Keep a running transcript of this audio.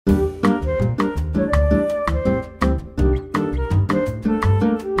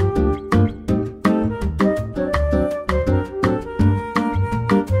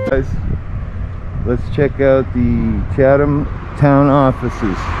check out the Chatham town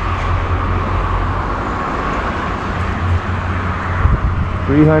offices.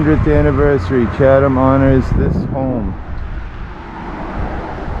 300th anniversary. Chatham honors this home.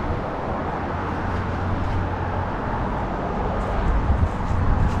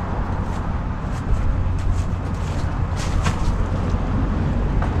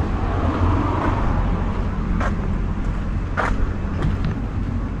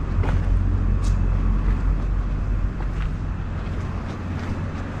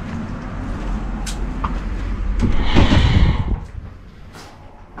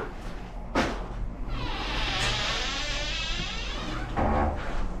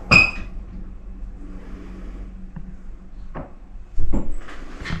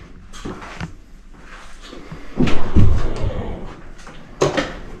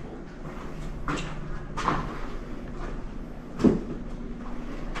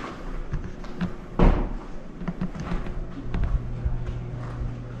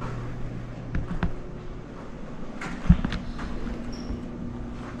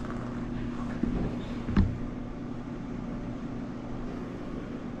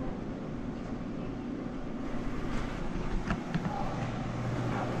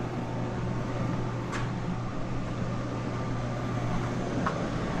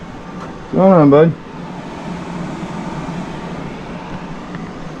 What's going on, bud?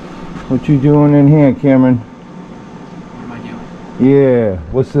 What you doing in here, Cameron? What am I doing? Yeah.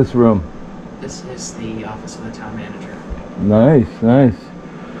 What's this room? This is the office of the town manager. Nice, nice.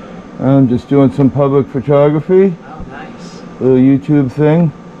 I'm just doing some public photography. Oh, nice. Little YouTube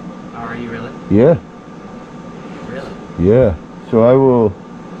thing. Oh, are you really? Yeah. Really? Yeah. So I will...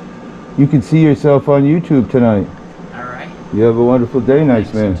 You can see yourself on YouTube tonight. Alright. You have a wonderful day,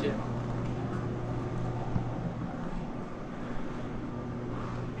 nice man. You too.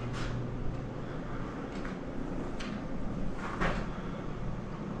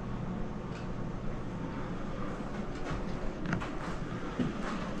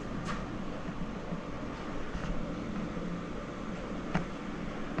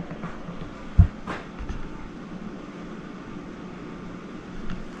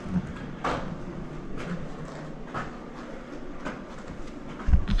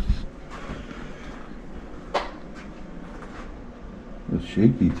 It's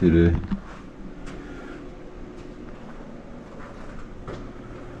shaky today.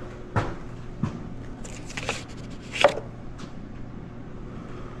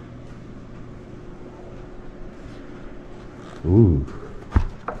 Ooh.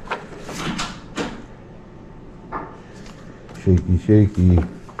 Shaky, shaky.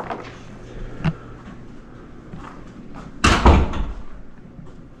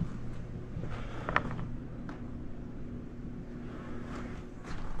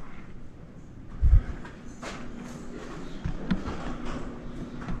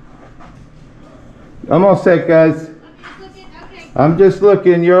 I'm all set, guys. I'm just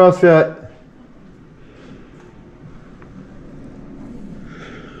looking. You're all set.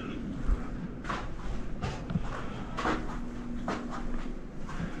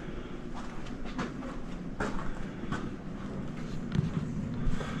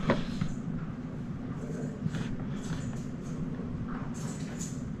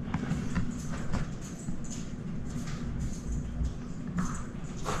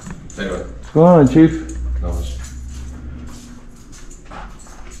 Anyway. What's going on, Chief? No much.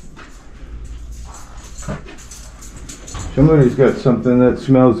 Somebody's got something that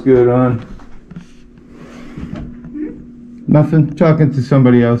smells good on. Nothing. Talking to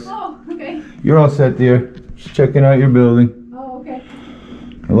somebody else. Oh, okay. You're all set, dear. Just checking out your building. Oh, okay.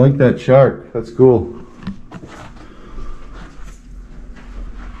 I like that shark. That's cool.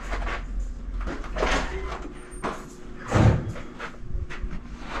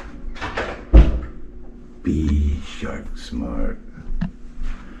 Be shark smart.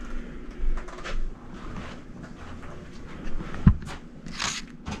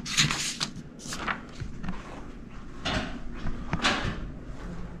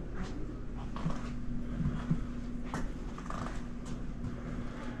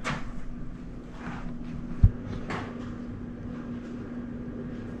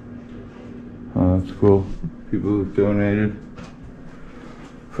 Oh, that's cool. People who've donated.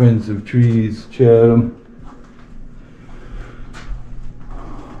 Friends of Trees, Chatham.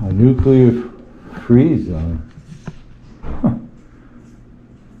 A nuclear freeze zone. Huh.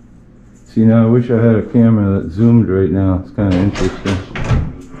 See, now I wish I had a camera that zoomed right now. It's kind of interesting.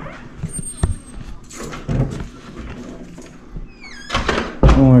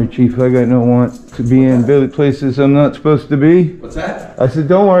 Don't worry, Chief. I got no want to be in places I'm not supposed to be. What's that? I said,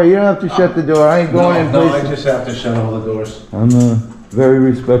 don't worry, you don't have to shut the door. I ain't going in No, I places. just have to shut all the doors. I'm a very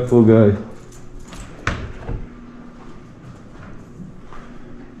respectful guy.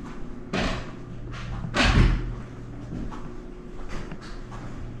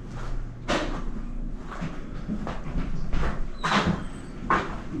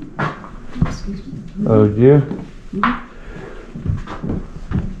 Oh dear.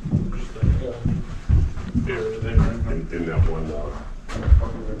 In that one,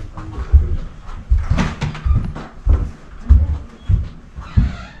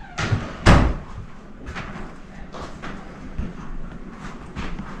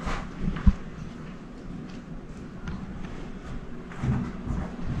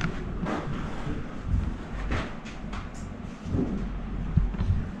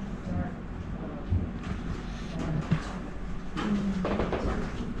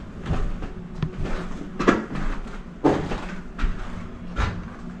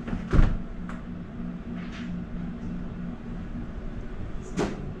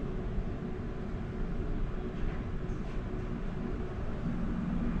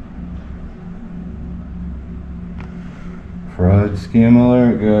 Fraud scam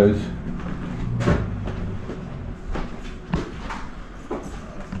alert, guys.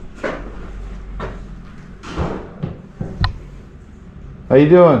 How you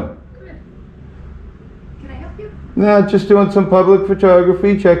doing? Good. Can I help you? No, just doing some public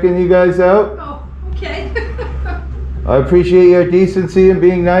photography, checking you guys out. Oh, okay. I appreciate your decency and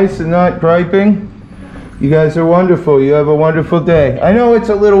being nice and not griping. You guys are wonderful. You have a wonderful day. I know it's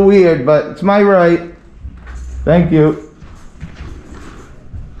a little weird, but it's my right. Thank you.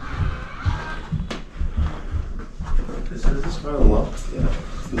 Is this final love? Yeah.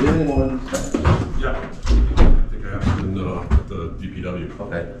 Is there anyone? yeah. I think I have in the DPW.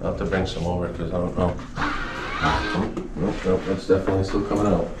 Okay, I'll have to bring some over because I don't know. Nope, that's definitely still coming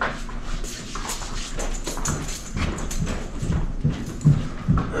out.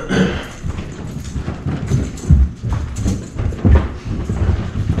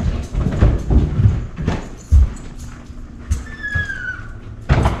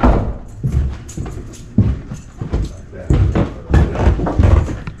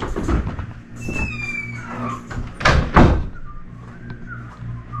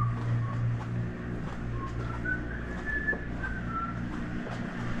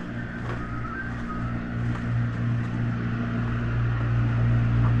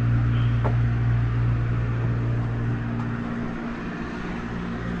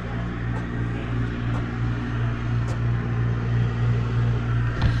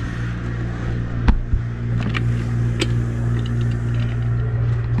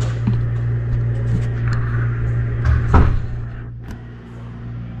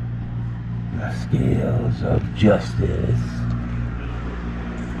 The scales of justice.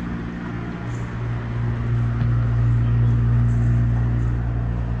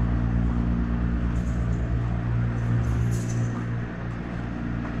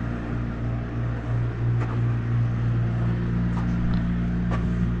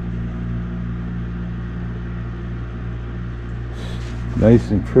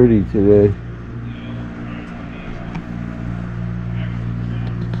 Nice and pretty today.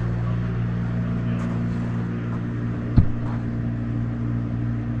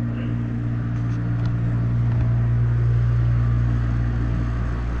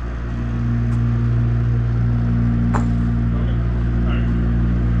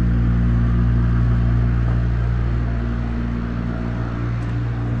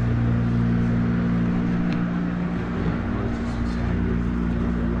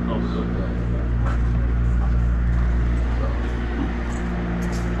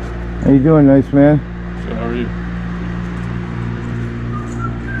 How you doing, nice man? So how are you?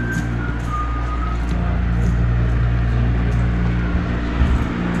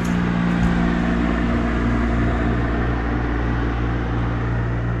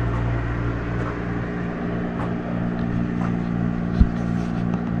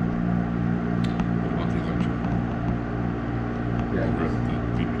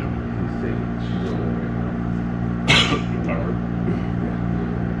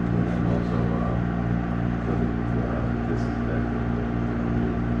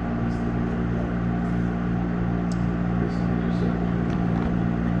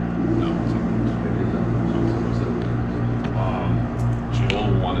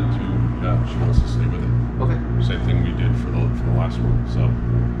 She wants to stay with it. Okay. Same thing we did for the last one, so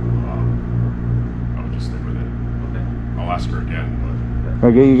I would just stick with it. Okay. I'll ask her again, Can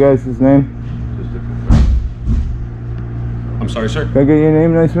I get you guys' name? Just to confirm. but I'm sorry, sir. Can I get your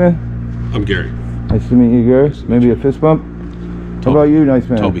name, nice man? I'm Gary. Nice to meet you, Gary. Maybe a fist bump? How about you, nice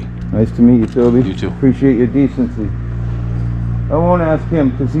man? Toby. Nice to meet you, Toby. You too. Appreciate your decency. I won't ask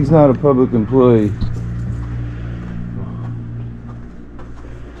him because he's not a public employee.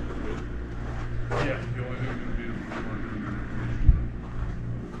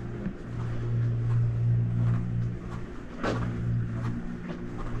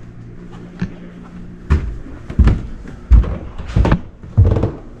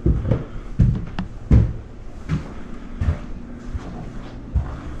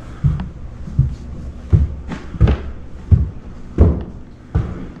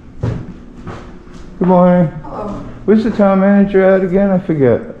 Good morning. Hello. Where's the town manager at again? I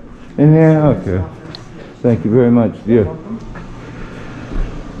forget. In here? Okay. Thank you very much. Yeah.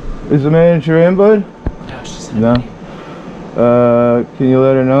 Is the manager in, bud? No, she's in. No? Can you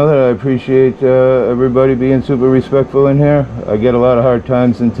let her know that I appreciate everybody being super respectful in here? I get a lot of hard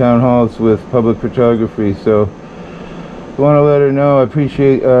times in town halls with public photography, so I want to let her know I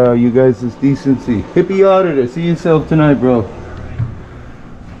appreciate you guys' decency. Hippie Auditor, see yourself tonight, bro.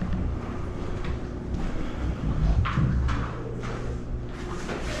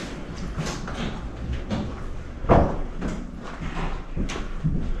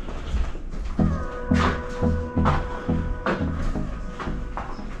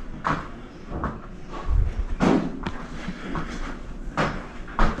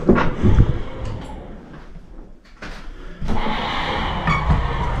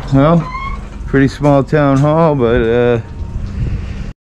 Well, pretty small town hall, but